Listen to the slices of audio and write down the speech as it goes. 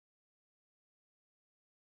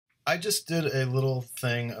I just did a little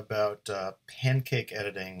thing about pancake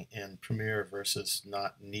editing in Premiere versus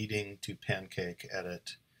not needing to pancake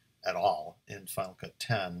edit at all in Final Cut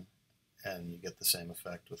 10, and you get the same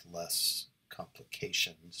effect with less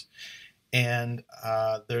complications. And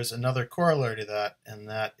there's another corollary to that, and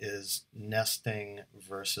that is nesting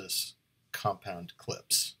versus compound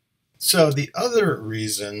clips. So the other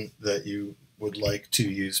reason that you would like to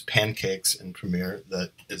use pancakes in Premiere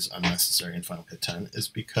that is unnecessary in Final Cut 10 is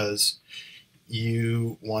because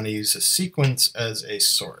you want to use a sequence as a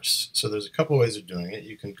source. So there's a couple ways of doing it.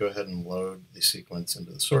 You can go ahead and load the sequence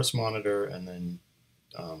into the source monitor and then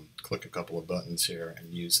click a couple of buttons here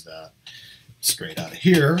and use that straight out of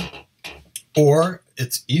here. Or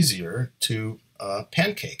it's easier to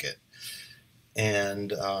pancake it.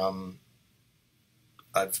 And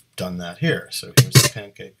I've done that here. So here's the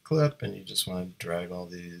pancake clip, and you just want to drag all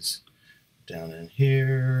these down in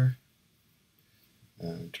here,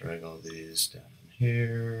 and drag all these down in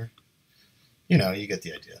here. You know, you get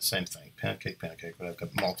the idea. Same thing. Pancake, pancake, but I've got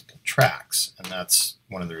multiple tracks, and that's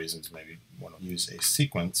one of the reasons maybe you want to use a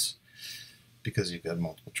sequence, because you've got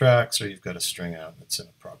multiple tracks, or you've got a string out that's in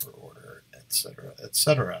a proper order, etc.,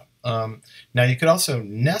 etc. Now, you could also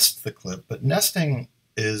nest the clip, but nesting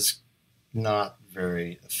is not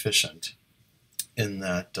very efficient in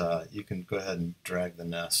that you can go ahead and drag the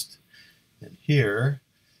nest in here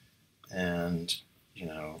and, you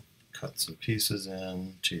know, cut some pieces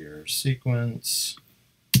in to your sequence.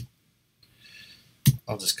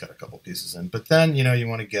 I'll just cut a couple pieces in, but then, you know, you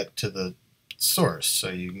want to get to the source, so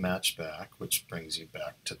you match back, which brings you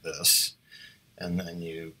back to this, and then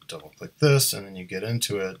you double click this, and then you get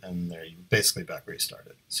into it, and there you basically back where you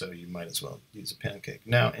started. So you might as well use a pancake.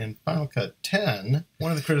 Now in Final Cut 10,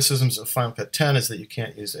 one of the criticisms of Final Cut 10 is that you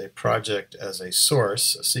can't use a project as a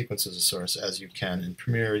source, a sequence as a source, as you can in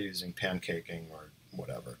Premiere using pancaking or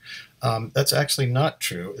whatever. That's actually not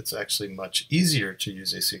true. It's actually much easier to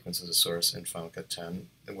use a sequence as a source in Final Cut 10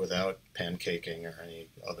 without pancaking or any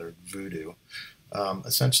other voodoo.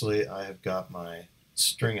 Essentially, I have got my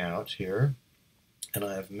string out here, and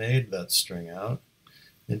I have made that string out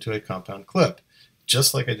into a compound clip,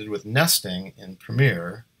 just like I did with nesting in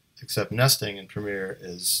Premiere, except nesting in Premiere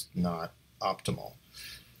is not optimal.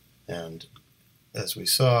 And as we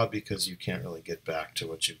saw, because you can't really get back to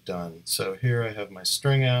what you've done. So here I have my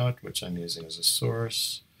string out, which I'm using as a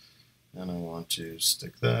source, and I want to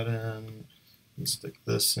stick that in, and stick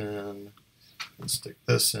this in, and stick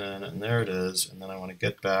this in, and there it is. And then I want to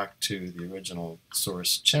get back to the original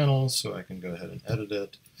source channel, so I can go ahead and edit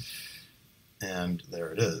it, and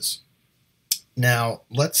there it is. Now,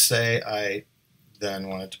 let's say I then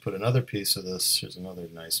wanted to put another piece of this. Here's another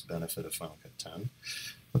nice benefit of Final Cut 10.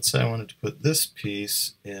 Let's say I wanted to put this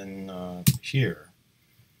piece in here,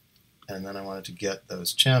 and then I wanted to get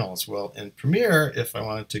those channels. Well, in Premiere, if I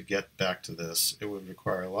wanted to get back to this, it would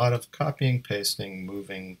require a lot of copying, pasting,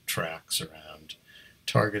 moving tracks around,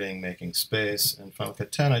 targeting, making space. In Final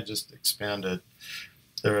Cut 10, I just expand it.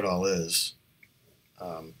 There it all is.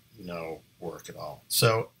 No work at all.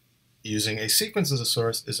 So using a sequence as a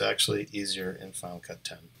source is actually easier in Final Cut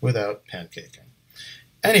 10 without pancaking.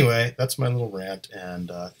 Anyway, that's my little rant,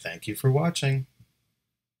 and thank you for watching.